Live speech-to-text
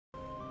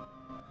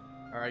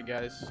Alright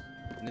guys,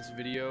 in this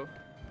video,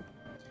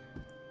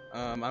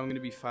 I'm going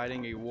to be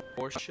fighting a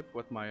warship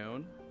with my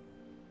own.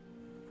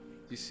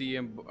 You see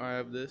I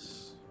have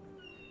this,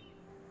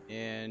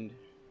 and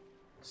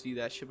see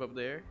that ship up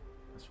there?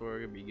 That's where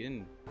we're going to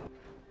begin.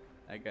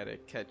 I gotta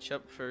catch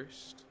up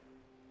first,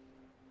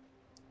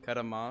 cut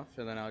them off,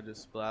 and then I'll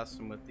just blast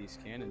them with these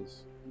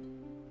cannons.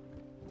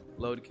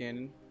 Load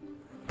cannon.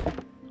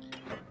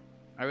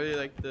 I really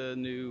like the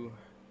new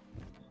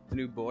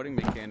boarding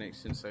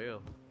mechanics in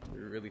Sail.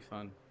 They're really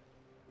fun.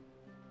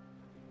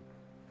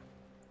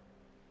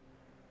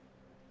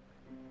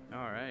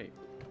 Alright.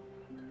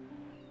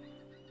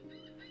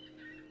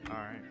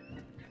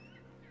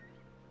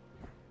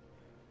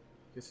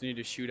 Just need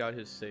to shoot out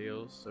his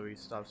sails so he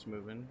stops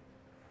moving.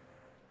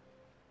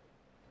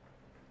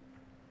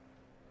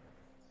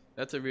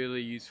 That's a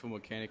really useful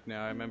mechanic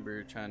now. I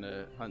remember trying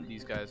to hunt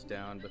these guys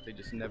down, but they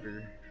just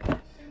never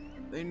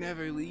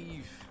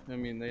leave. I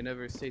mean, they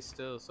never stay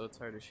still, so it's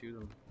hard to shoot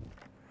them.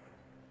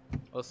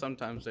 Well,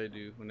 sometimes they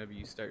do whenever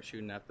you start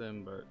shooting at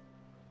them, but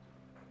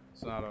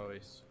it's not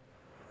always.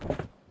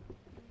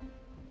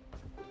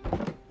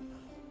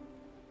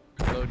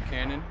 Load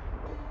cannon.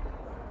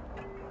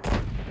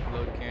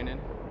 Load cannon.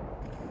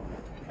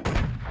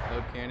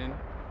 Load cannon.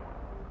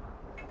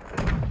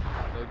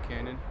 Load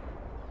cannon.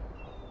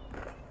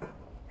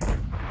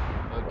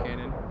 Load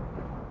cannon.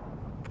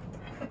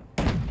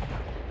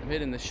 I'm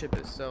hitting the ship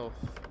itself,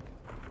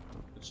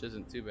 which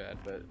isn't too bad,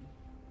 but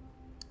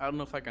I don't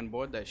know if I can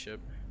board that ship.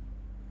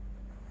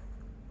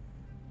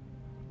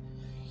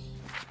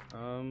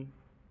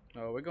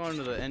 Oh, we're going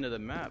to the end of the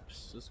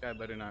maps. This guy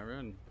better not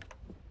run.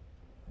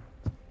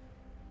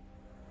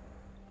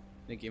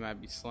 Think he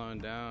might be slowing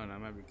down. I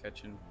might be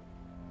catching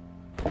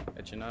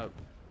up.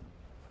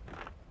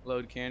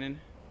 Load cannon.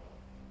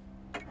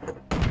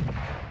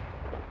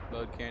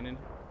 Load cannon.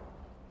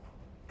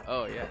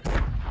 Oh yeah.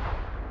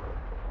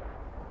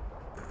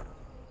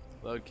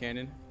 Load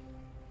cannon.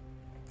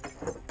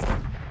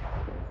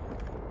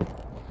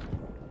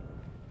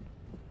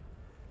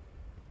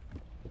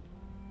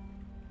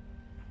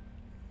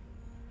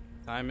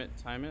 Time it.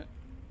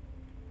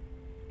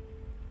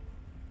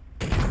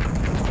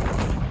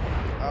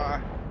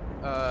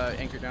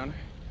 Anchor down.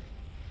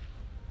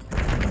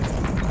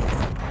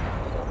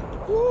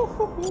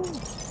 Woo-hoo-hoo.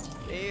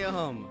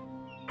 Damn.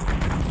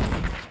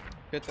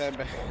 Hit that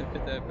back.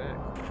 Hit that back.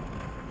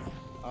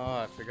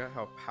 Oh, I forgot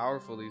how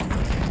powerful these are.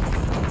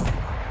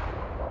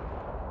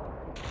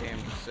 Damn,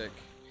 sick.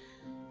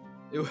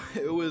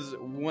 It was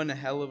one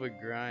hell of a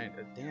grind.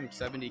 A damn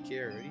 70k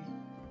already.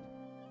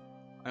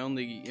 I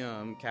only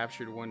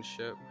captured one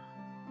ship.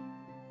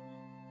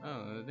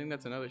 Oh, I think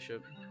that's another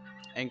ship.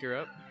 Anchor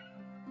up.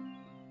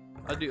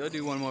 I'll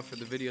do one more for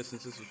the video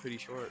since this was pretty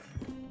short.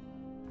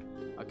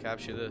 I'll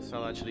capture this.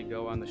 I'll actually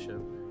go on the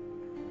ship.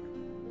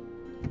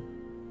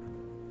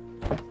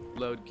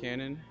 Load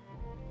cannon.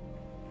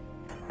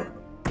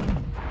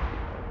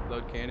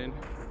 Load cannon.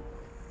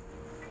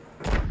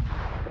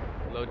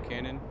 Load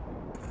cannon.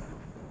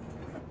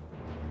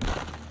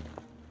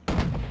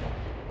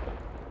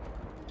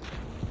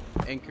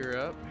 Anchor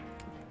up.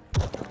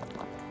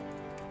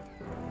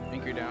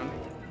 Anchor down.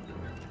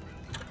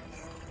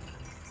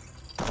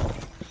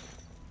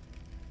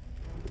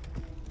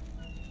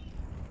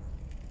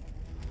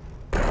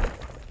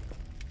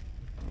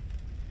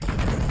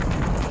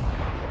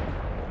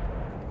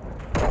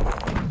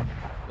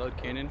 Load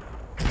cannon.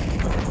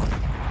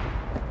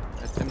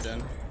 That's him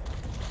done.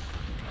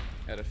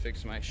 Gotta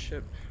fix my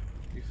ship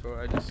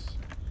before I just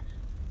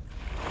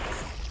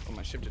put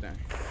my ship to down.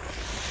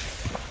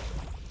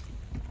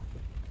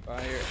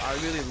 Fire. I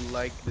really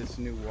like this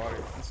new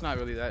water. It's not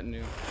really that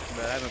new,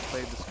 but I haven't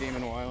played this game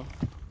in a while,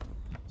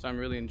 so I'm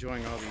really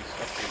enjoying all these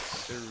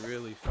updates. They're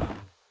really fun.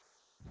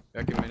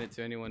 Recommend it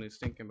to anyone who's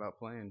thinking about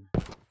playing.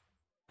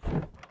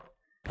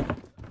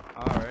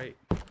 Alright.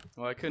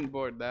 Well, I couldn't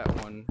board that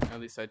one. At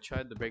least I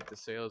tried to break the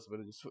sails,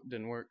 but it just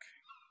didn't work.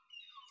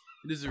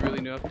 It is a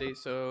really new update,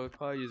 so it's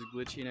probably just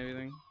glitchy and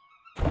everything.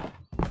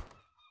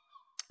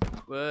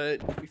 But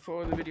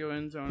before the video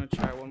ends, I want to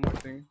try one more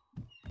thing.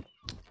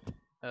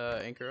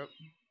 Anchor up.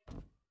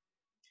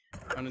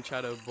 I'm gonna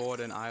try to board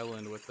an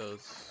island with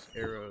those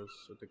arrows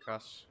with the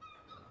cross.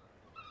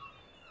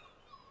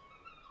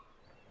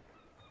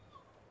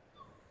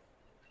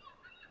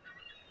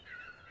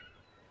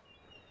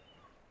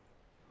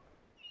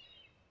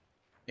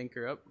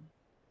 Anchor up.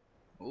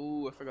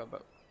 Ooh, I forgot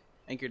about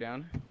anchor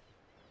down.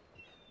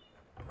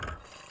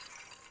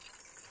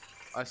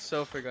 I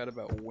so forgot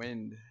about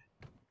wind.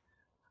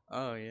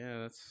 Oh yeah,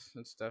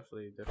 that's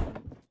definitely different.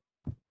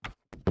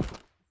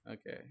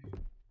 Okay.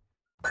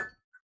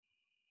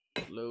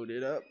 Load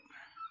it up.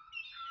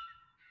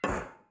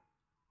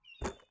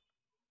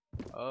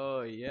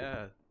 Oh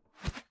yeah.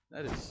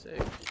 That is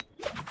sick.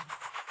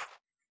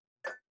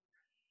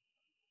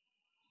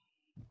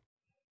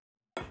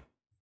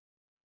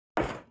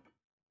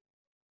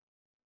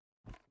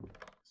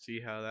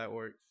 See how that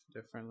works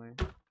differently.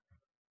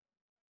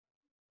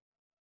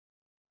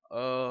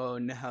 Oh,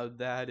 now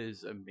that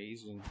is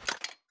amazing.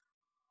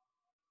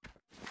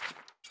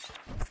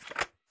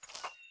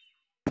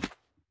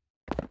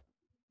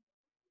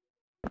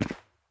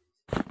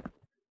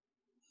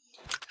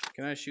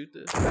 Can I shoot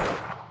this?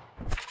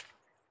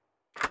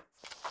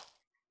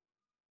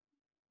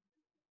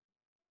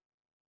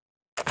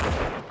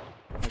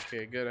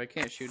 Okay, good. I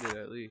can't shoot it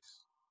at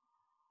least.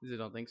 I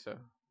don't think so.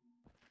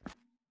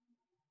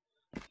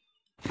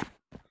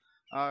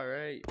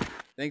 Alright.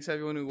 Thanks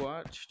everyone who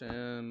watched.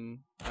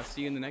 I'll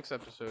see you in the next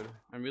episode.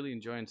 I'm really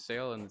enjoying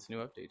Sail and its new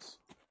updates.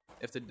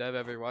 If the dev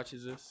ever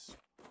watches this,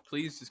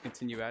 please just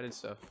continue adding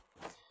stuff.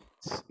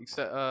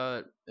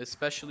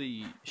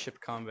 Especially ship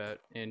combat,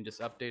 and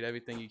just update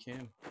everything you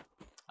can.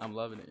 I'm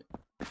loving it.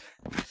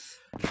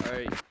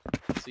 Alright.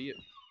 See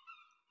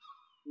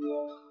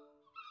you.